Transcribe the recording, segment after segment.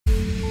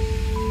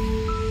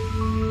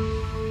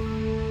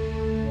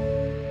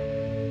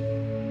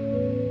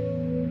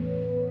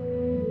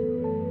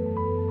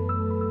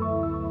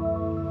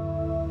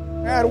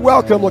And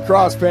welcome,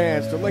 lacrosse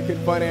fans, to Lincoln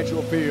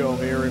Financial Field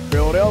here in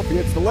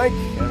Philadelphia. It's the Link,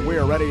 and we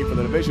are ready for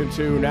the Division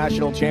II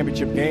National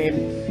Championship game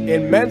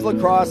in men's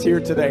lacrosse here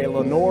today.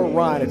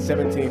 Lenoir-Rhyne at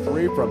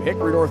 17-3 from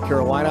Hickory, North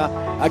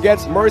Carolina,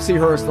 against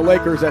Mercyhurst, the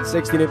Lakers at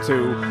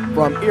 16-2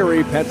 from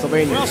Erie,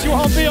 Pennsylvania. Well, you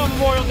won't be on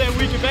Memorial Day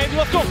weekend, baby.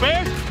 Let's go,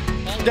 Bears!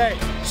 All day,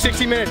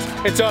 60 minutes,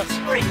 it's us.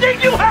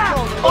 Everything you have!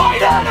 Why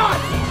not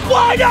us?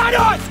 Why not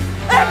us?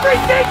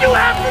 Everything you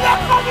have for that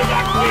fucking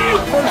next team!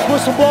 First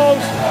whistle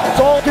blows,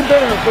 it's all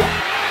convenient.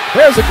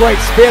 There's a great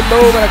spin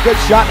move and a good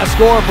shot and a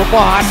score for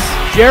Voss.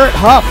 Jarrett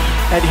Huff,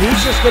 and he's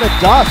just going to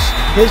dust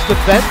his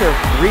defender.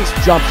 Reese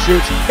jump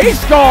shoots. He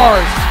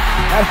scores!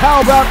 And how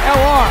about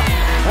LR?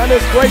 And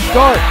this great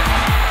start.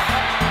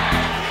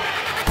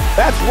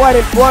 That's right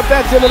in front.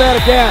 That's in the net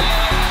again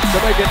to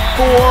make it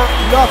 4-0.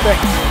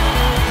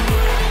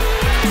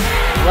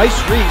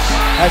 Bryce Reese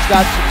has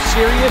got some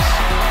serious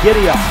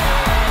giddy-up.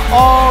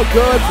 All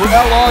good for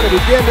LR to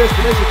begin this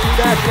Division II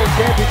National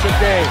Championship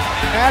game.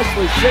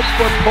 Ashley,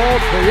 6-foot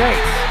pole,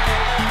 creates.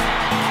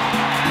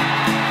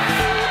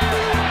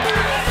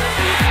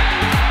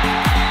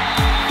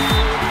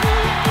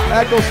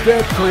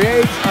 Eggleston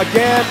creates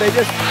again. They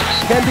just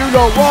can do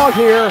no wrong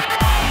here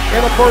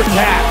in the first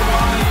half.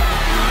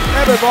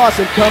 Evan Voss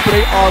and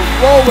company are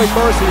rolling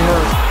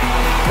Mercyhurst.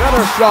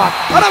 Another shot,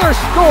 another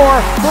score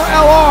for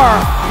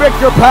LR.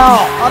 Victor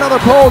Powell, another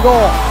pole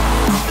goal.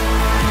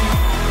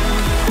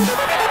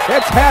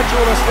 It's Hatcher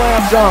with a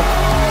slam dunk.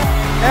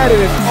 And it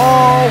is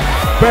all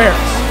Bears,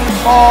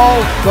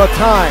 all the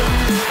time.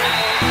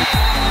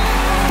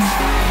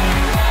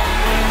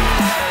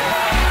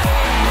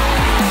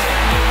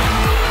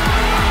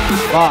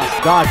 Voss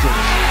dodges,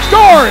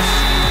 scores!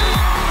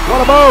 What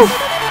a move!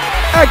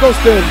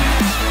 Eggleston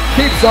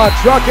keeps on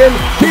trucking,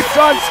 keeps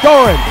on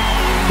scoring.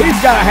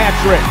 He's got a hat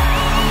trick.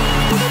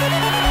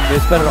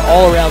 It's been an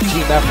all-around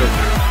team effort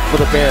for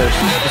the Bears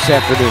this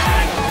afternoon.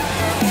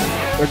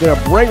 They're going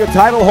to bring the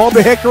title home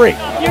to Hickory.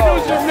 You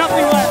deserve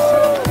nothing less.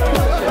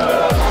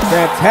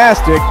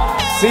 Fantastic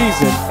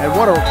season, and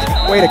what a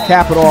way to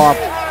cap it off.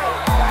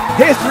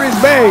 History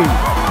is made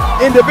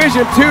in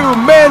Division II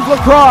men's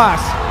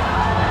lacrosse.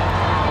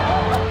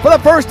 For the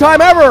first time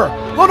ever,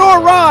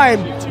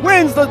 Lenoir-Rhyne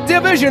wins the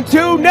Division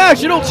II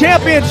National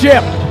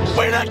Championship.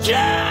 We're the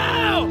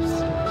champs!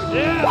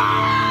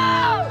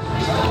 Yeah.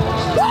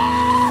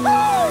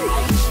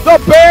 The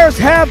Bears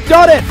have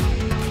done it.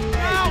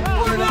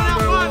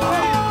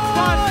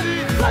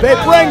 They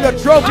bring the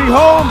trophy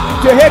home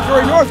to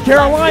Hickory, North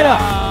Carolina.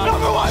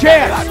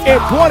 Champs in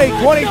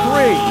 2023,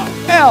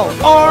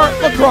 LR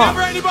Lacrosse.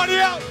 Anybody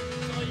else?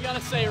 That's all you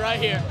gotta say right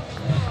here.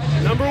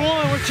 Number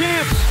one, we're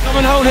champs.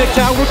 Coming home,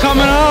 Hicktown. We're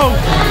coming home.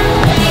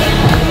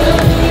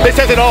 This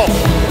says it all.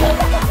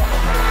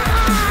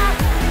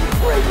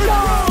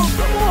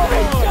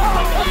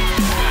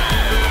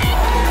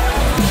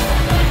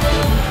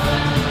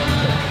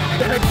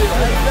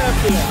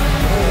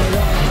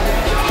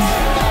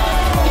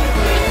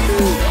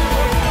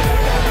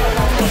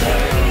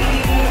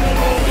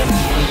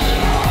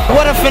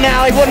 What a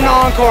finale, what an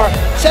encore.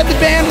 Said the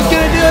band was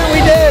gonna do it,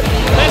 we did.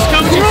 Best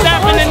coaching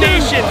staff in the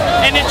nation,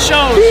 and it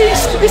shows.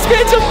 Beast, this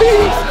man's a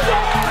beast.